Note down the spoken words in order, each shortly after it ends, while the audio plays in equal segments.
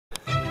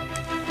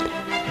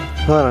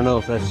Well, I don't know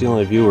if that's the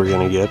only view we're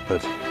gonna get,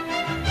 but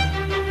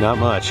not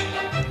much.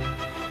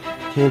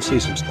 Can see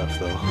some stuff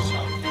though. So.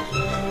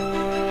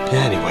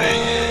 Anyway,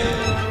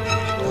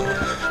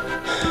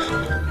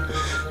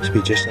 should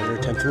be just under a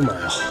 1/10 of a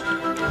mile.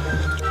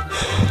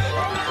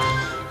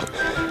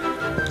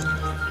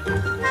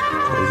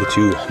 We get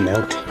to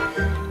Mt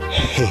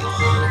Hale.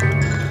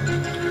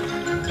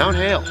 Mt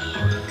Hale.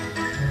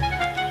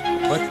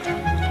 What?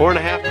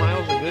 4.5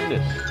 miles of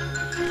goodness.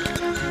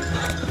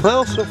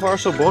 Well, so far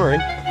so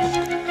boring.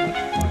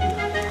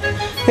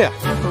 Yeah,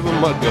 a little bit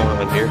of mud going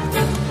on here.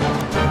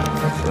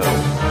 So,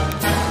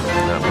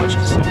 not much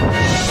to see.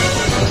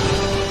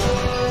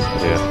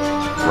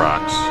 Yeah,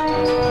 rocks.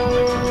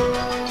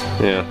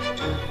 Yeah.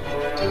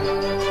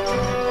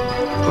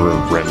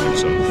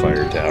 Remnants of the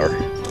fire tower.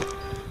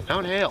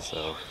 Mt Hale.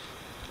 So,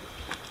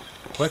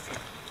 what?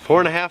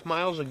 4.5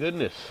 miles of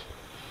goodness.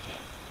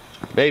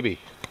 Baby.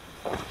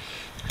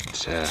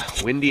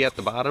 It's windy at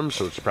the bottom,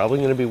 so it's probably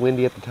going to be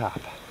windy at the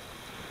top.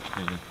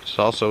 It's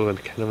also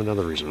kind of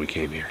another reason we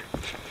came here.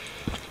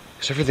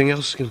 Because everything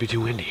else is going to be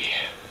too windy.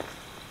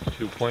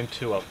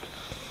 2.2 up.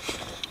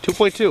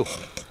 2.2.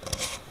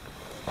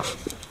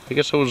 I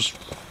guess I was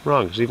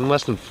wrong. It's even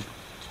less than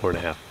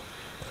 4.5.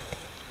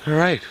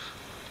 Alright.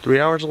 3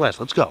 hours or less.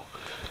 Let's go.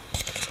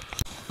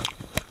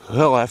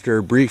 Well, after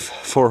a brief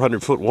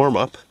 400-foot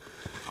warm-up,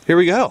 here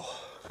we go.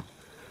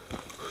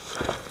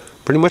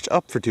 Pretty much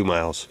up for 2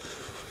 miles.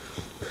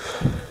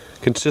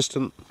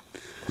 Consistent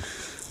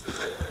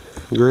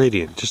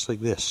gradient, just like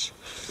this.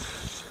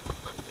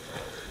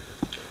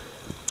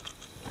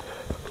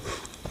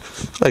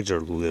 Legs are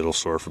a little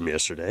sore from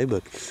yesterday,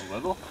 but... A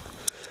little?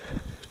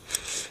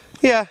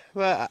 Yeah,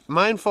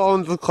 mine fall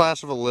into the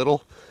class of a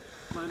little.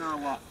 Mine are a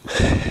lot.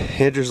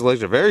 Andrew's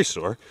legs are very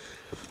sore.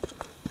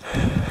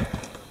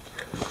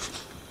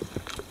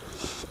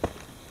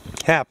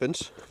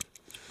 Happens.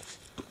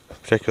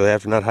 Particularly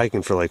after not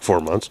hiking for like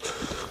 4 months.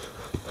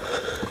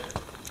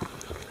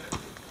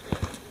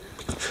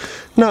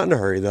 Not in a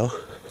hurry though.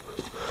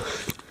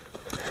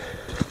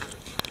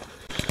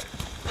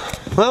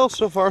 Well,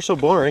 so far so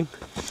boring.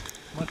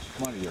 Much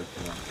muddier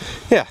today.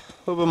 Yeah,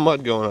 a little bit of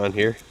mud going on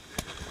here.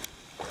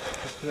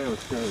 Yesterday was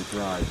fairly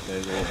dry,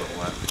 today's a little bit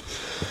wet.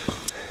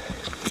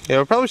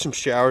 Yeah, probably some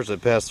showers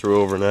that passed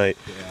through overnight.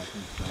 Yeah, I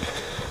think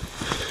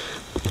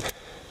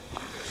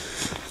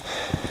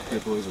so. I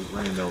believe it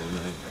rained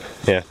overnight.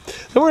 Yeah,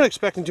 they weren't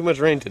expecting too much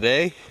rain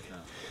today, No.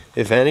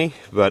 if any,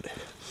 but...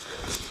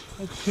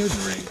 It should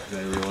rain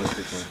today,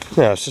 realistically.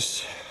 No, it's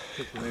just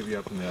Maybe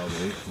up in the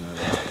elevation.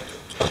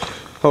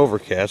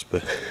 overcast,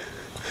 but...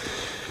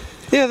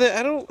 Yeah,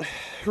 I don't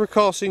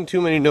recall seeing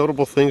too many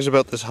notable things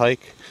about this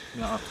hike.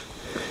 No.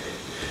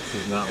 This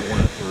is not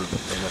one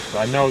for...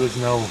 I know there's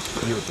no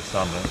view at the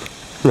summit.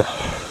 No.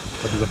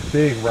 But there's a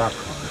big rock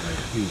column, like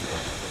huge.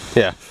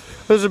 Yeah.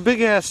 There's a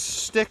big ass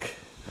stick,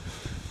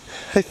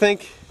 I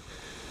think,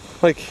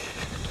 like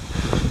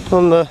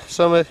on the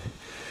summit,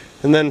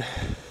 and then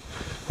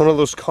one of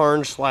those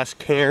cairns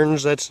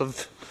that's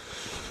of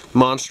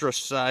monstrous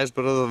size,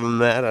 but other than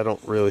that, I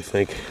don't really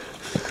think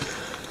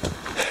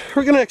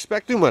we're gonna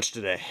expect too much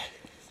today.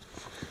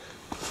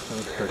 Don't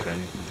expect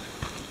anything.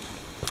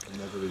 I'll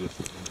never be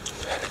disappointed.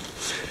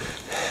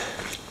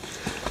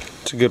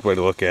 It's a good way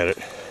to look at it.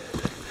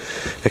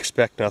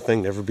 Expect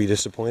nothing, never be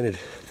disappointed.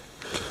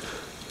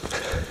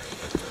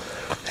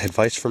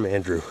 Advice from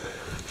Andrew.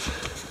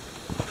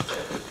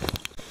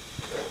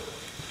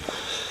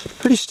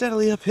 Pretty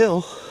steadily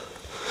uphill.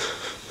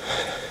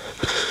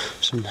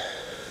 Some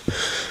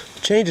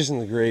changes in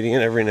the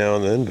gradient every now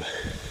and then, but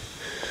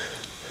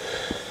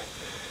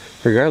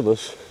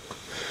regardless,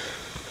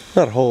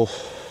 not a whole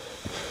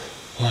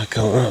lot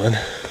going on. I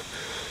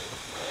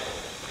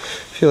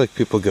feel like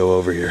people go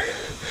over here.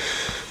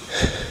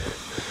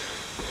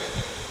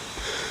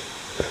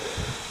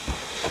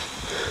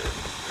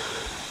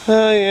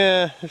 Oh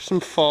yeah, there's some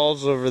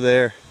falls over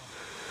there.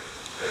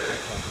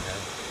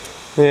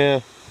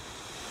 Yeah.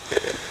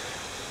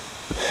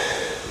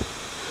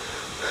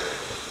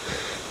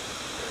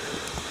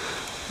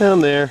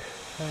 Down there.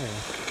 Oh, yeah.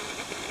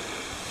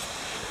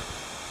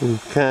 You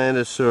can kind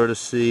of sort of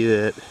see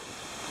that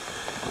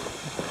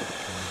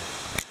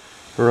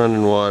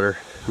running water.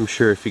 I'm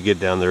sure if you get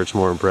down there it's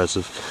more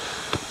impressive.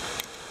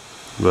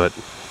 But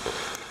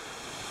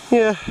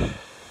yeah,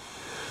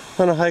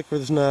 on a hike where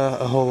there's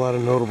not a whole lot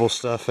of notable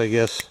stuff, I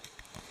guess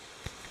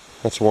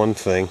that's one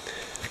thing.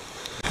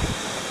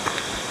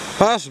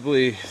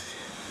 Possibly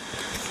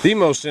the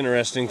most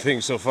interesting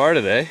thing so far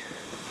today.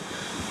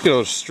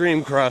 Go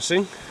stream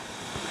crossing.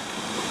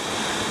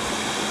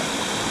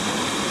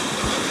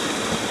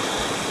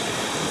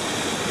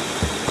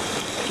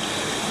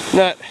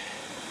 Not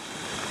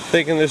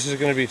thinking this is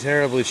going to be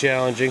terribly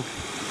challenging.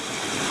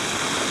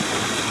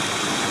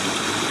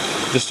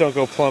 Just don't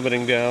go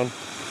plummeting down.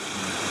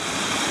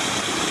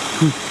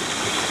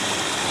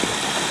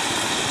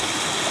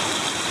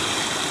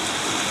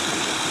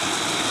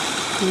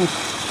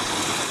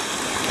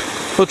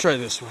 We'll try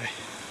this way.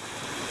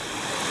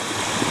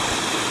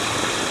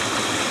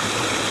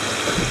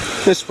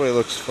 This way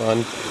looks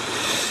fun.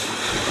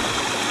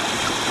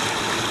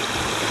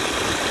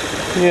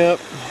 Yep.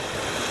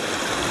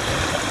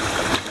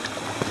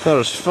 About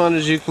as fun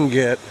as you can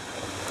get.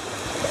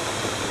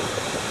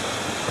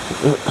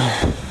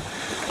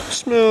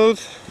 Smooth.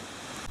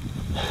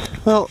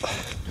 Well,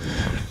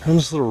 on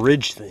this little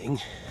ridge thing,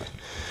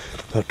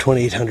 about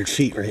 2,800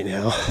 feet right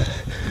now.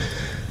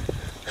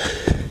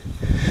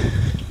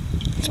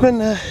 It's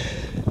been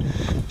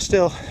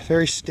still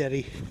very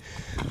steady,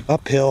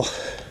 uphill.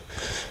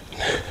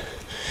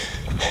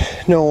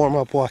 No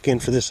warm-up walk-in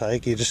for this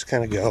hike, you just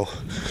kind of go.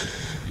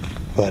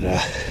 But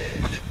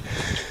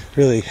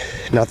really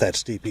not that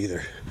steep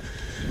either.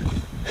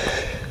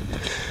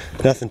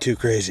 Nothing too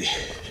crazy.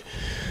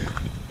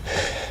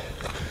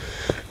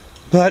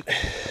 But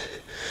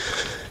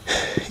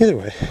either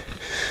way,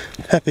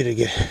 happy to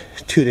get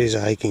 2 days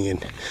of hiking in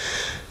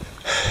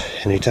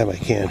anytime I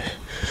can.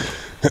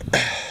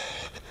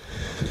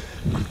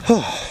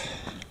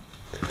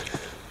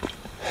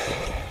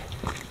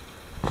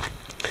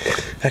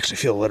 Actually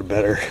feel a little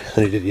better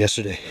than I did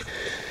yesterday.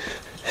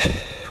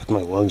 With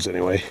my lungs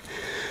anyway.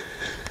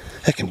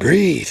 I can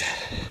breathe.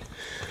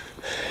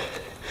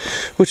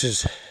 Which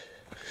is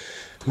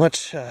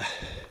much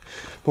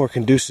more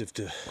conducive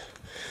to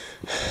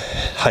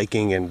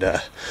hiking and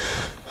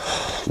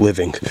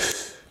living.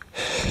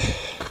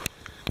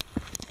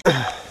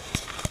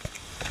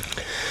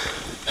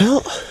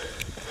 Well,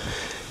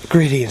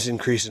 gradient's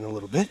increasing a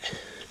little bit.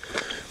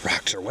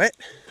 Rocks are wet.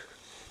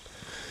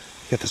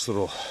 Got this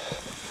little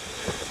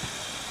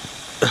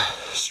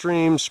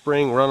stream,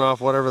 spring, runoff,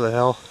 whatever the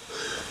hell.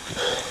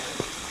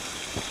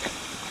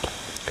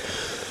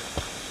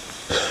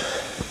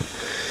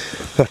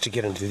 About to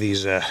get into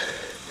these,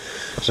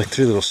 it's like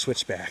 3 little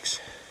switchbacks.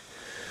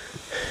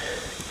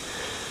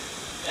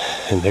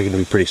 And they're going to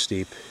be pretty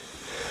steep.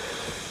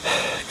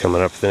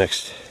 Coming up the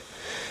next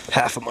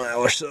half a mile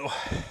or so.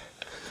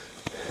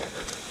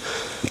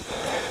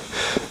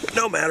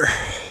 No matter.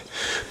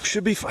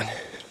 Should be fun.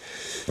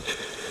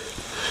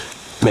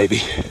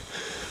 Maybe.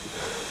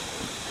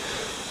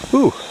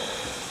 Ooh.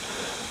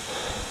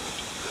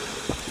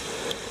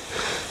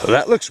 Well,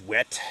 that looks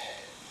wet.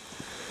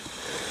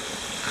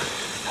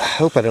 I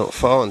hope I don't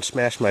fall and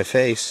smash my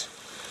face.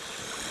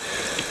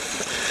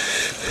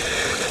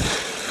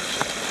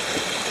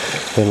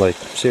 And like,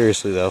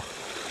 seriously though.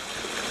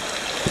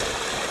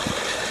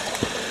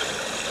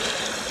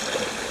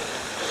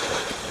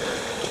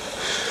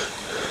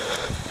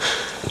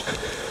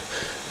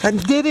 I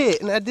did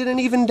it, and I didn't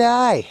even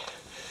die.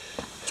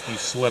 You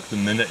slipped the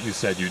minute you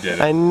said you did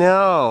it. I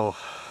know.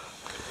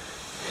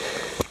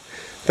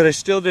 But I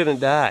still didn't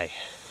die.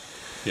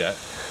 Yet.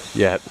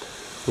 Yet.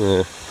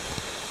 Yeah.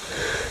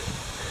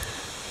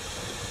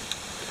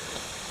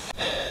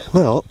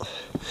 Well,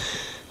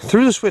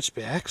 through the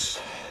switchbacks,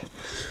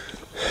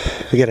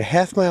 we got a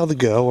half mile to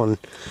go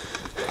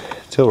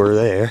until we're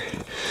there.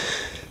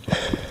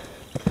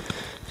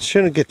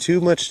 Shouldn't get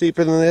too much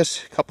steeper than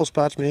this. A couple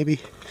spots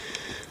maybe.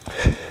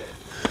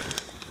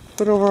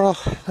 But overall,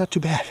 not too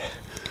bad.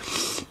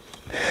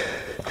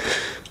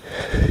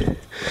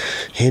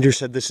 Andrew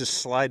said this is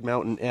Slide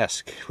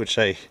Mountain-esque, which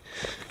I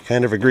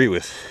kind of agree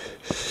with.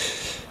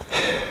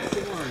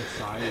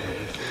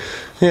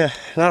 Yeah,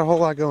 not a whole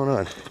lot going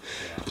on.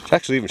 It's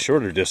actually even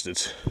shorter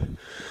distance.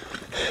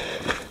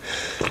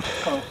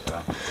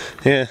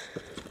 Yeah.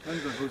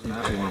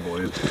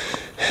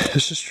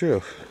 This is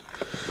true.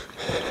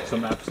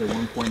 Some maps say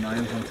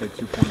 1.9, some say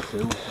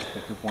 2.2,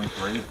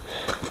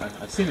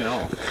 2.3. I've seen it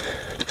all.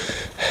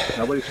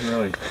 Nobody can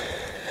really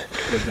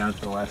get down to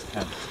the last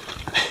 10.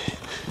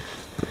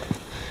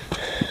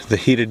 The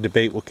heated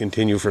debate will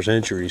continue for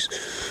centuries.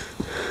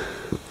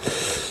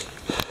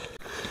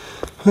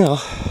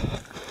 Well,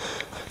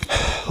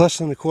 less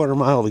than a quarter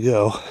mile to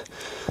go.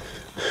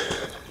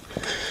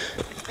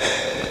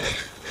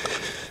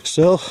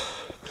 Still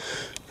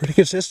pretty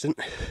consistent.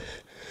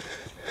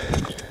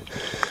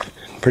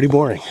 Pretty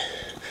boring.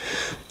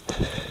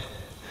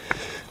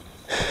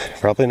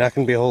 Probably not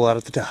going to be a whole lot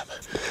at the top.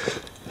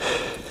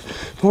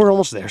 But we're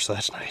almost there, so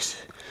that's nice.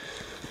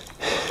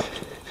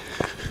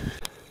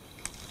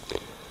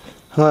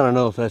 I don't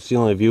know if that's the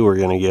only view we're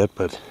going to get,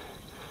 but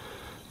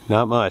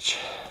not much.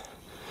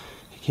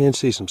 You can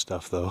see some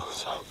stuff though.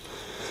 So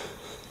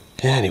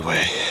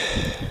anyway,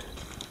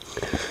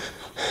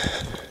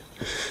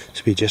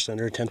 should be just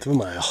under 1/10 of a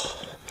mile.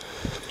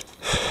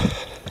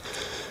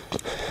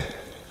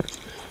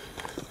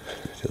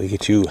 Till we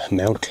get to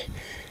Mt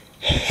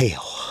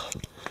Hale.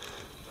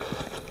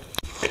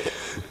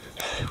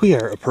 We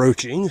are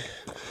approaching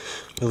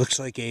what looks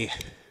like a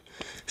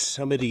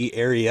summity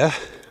area.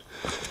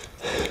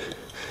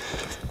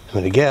 I'm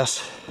gonna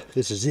guess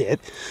this is it.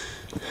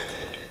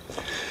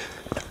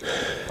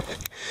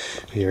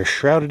 We are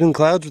shrouded in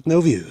clouds with no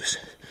views.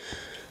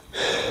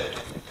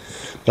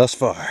 Thus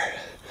far.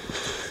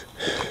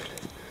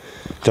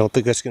 Don't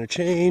think that's gonna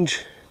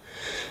change.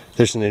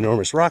 There's an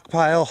enormous rock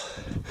pile.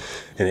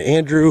 And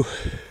Andrew,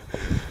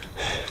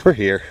 we're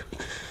here.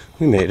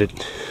 We made it.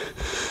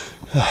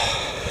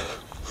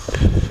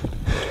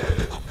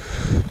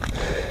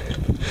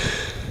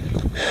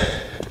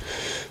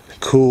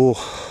 Cool.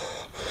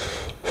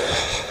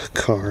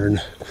 Cairn.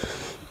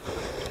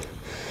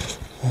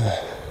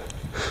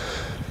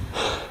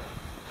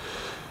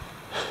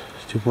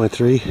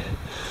 2.3?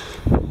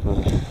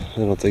 I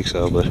don't think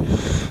so, but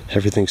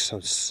everything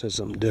says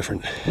something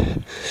different.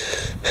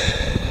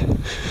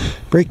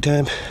 Break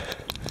time.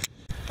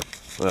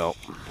 Well,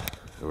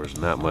 there was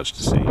not much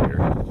to see here.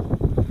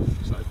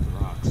 Besides the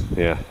rocks.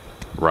 Yeah,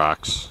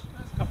 rocks.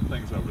 There's a couple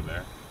things over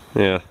there.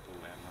 Yeah.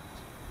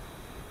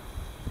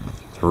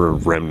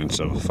 Remnants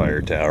of a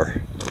fire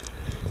tower.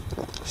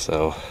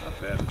 So.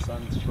 Not bad. The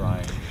sun's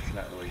trying.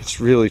 It's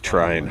really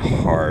trying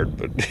hard,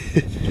 but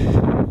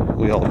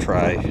we all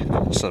try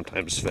and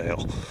sometimes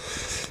fail.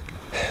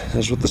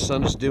 That's what the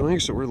sun is doing,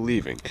 so we're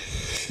leaving.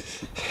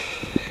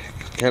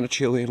 Kind of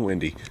chilly and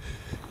windy.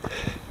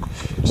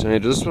 So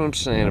this is what I'm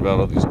saying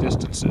about all these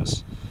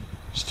distances.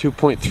 It's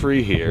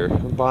 2.3 here. The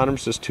bottom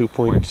says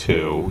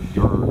 2.2.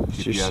 Your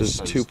GPS says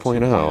says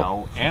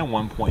 2.0 and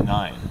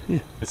 1.9. Yeah.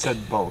 It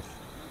said both.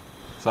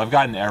 So I've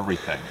gotten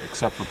everything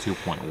except for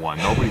 2.1.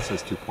 Nobody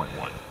says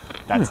 2.1.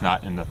 That's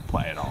not in the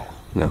play at all.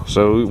 No,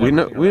 so we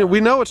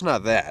know it's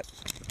not that.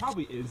 It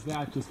probably is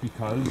that just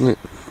because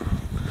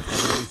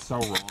everybody's so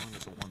wrong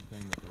that the one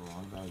thing that they're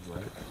wrong about is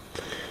right.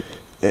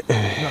 You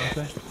know what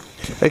I'm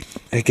saying?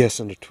 I guess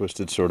in a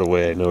twisted sort of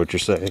way, I know what you're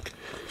saying.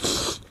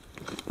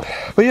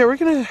 But yeah, we're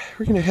gonna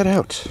head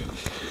out.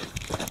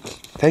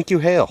 Thank you,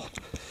 Hale.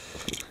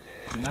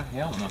 You're not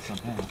Hale enough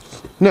somehow.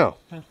 No.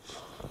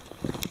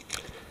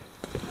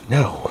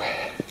 No.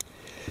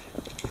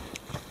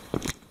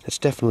 That's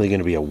definitely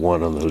gonna be a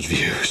 1 on those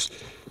views.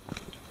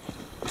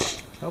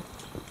 Nope.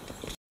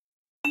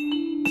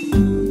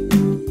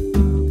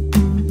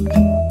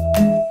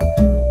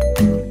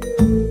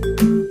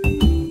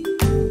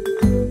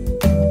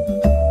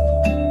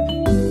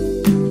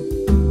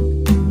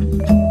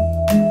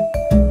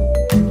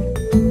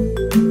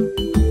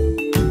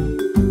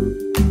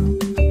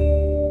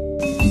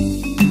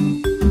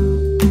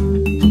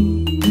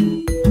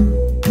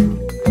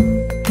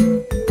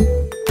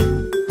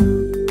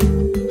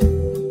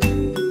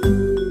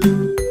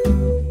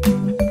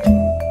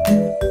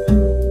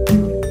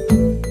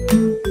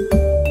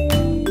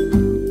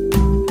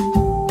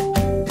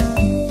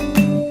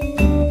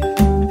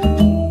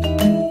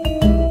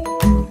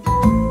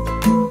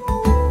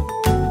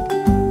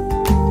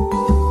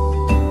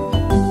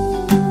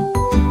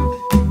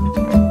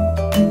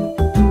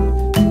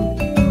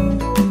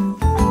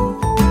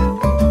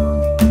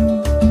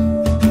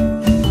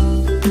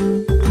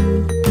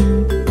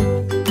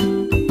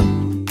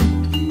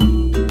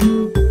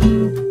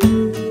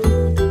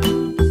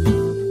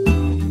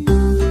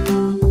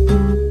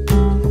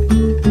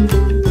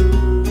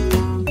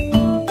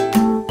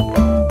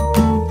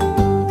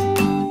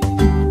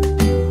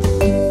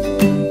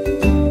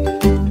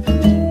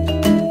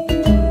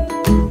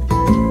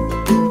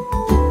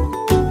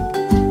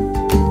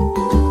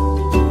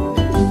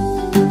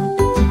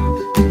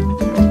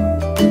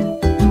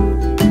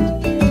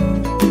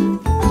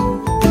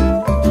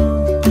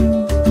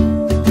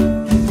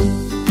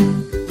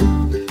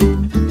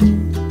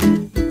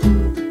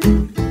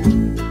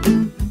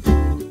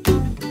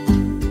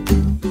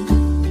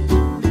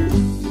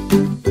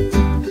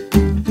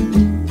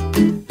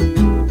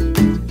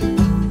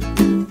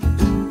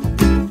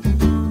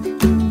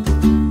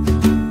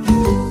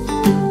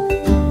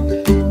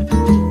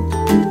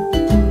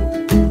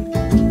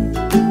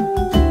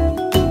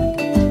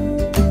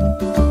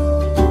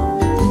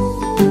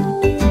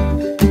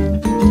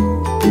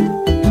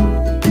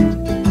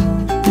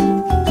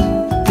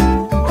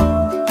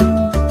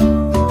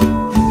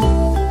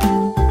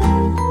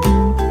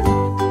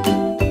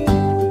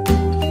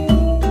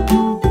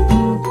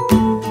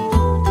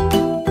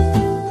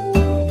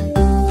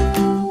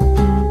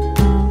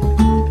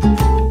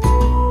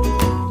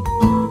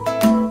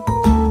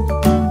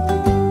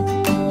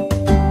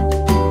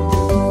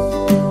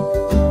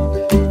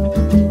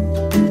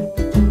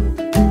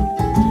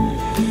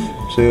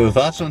 So,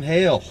 thoughts on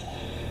Hale?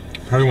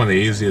 Probably one of the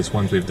easiest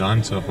ones we've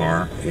done so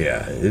far.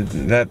 Yeah,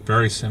 that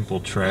very simple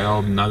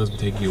trail. That doesn't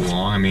take you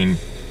long. I mean,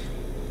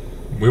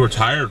 we were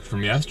tired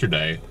from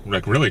yesterday,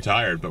 like really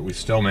tired, but we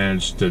still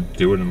managed to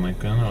do it in like,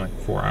 I don't know, like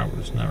 4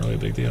 hours. Not really a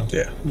big deal.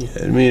 Yeah.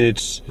 I mean,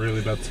 it's really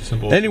about the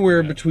simple.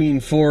 Anywhere between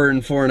 4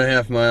 and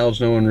 4.5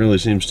 miles. No one really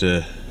seems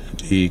to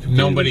be completely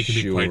Nobody can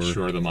sure. be quite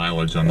sure the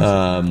mileage on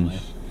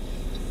this.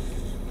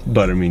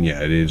 But I mean,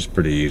 yeah, it is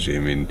pretty easy. I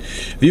mean,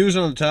 views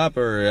on the top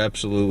are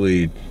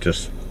absolutely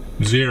just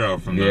zero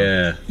from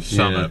the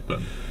summit, but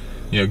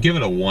you know, give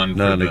it a 1.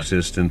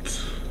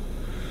 Non-existent.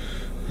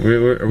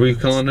 Are we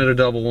calling it a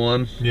double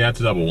 1? Yeah, it's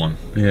a double 1.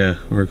 Yeah,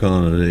 we're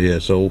calling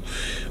it so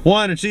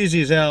 1, it's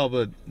easy as hell,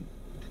 but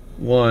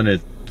 1,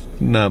 it's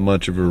not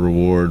much of a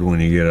reward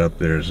when you get up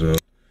there. So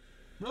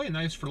really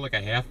nice for like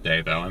a half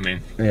day, though. I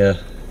mean, yeah,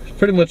 it's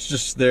pretty much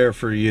just there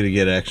for you to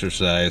get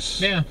exercise.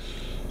 Yeah,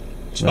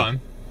 it's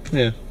fun.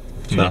 Yeah,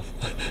 it's enough.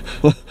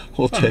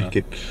 We'll take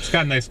it. It's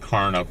got a nice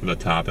cairn up at the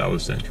top. That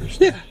was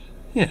interesting.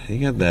 Yeah, you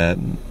got that,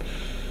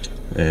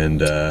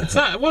 and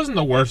it wasn't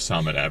the worst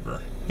summit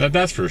ever.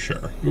 That's for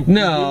sure.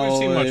 No, we've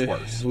seen much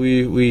worse.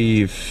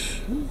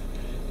 We've.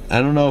 I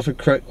don't know if it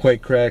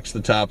quite cracks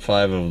the top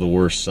 5 of the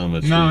worst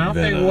summits. No, I don't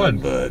we've think been it on,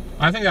 would. But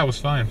I think that was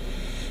fine.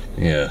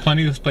 yeah,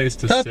 Plenty of space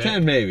to top sit.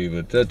 10 maybe,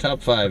 but the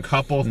top 5. A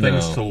couple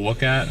things to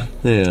look at.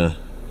 Yeah.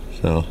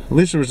 So at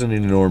least there was an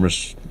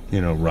enormous,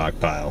 rock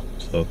pile.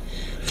 So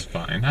it's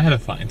fine. I had a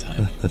fine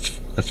time. That's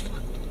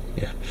fine.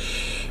 Yeah.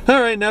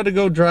 All right, now to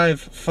go drive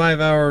 5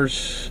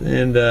 hours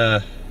and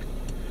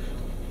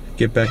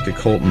get back to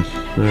Colton.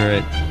 All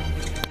right.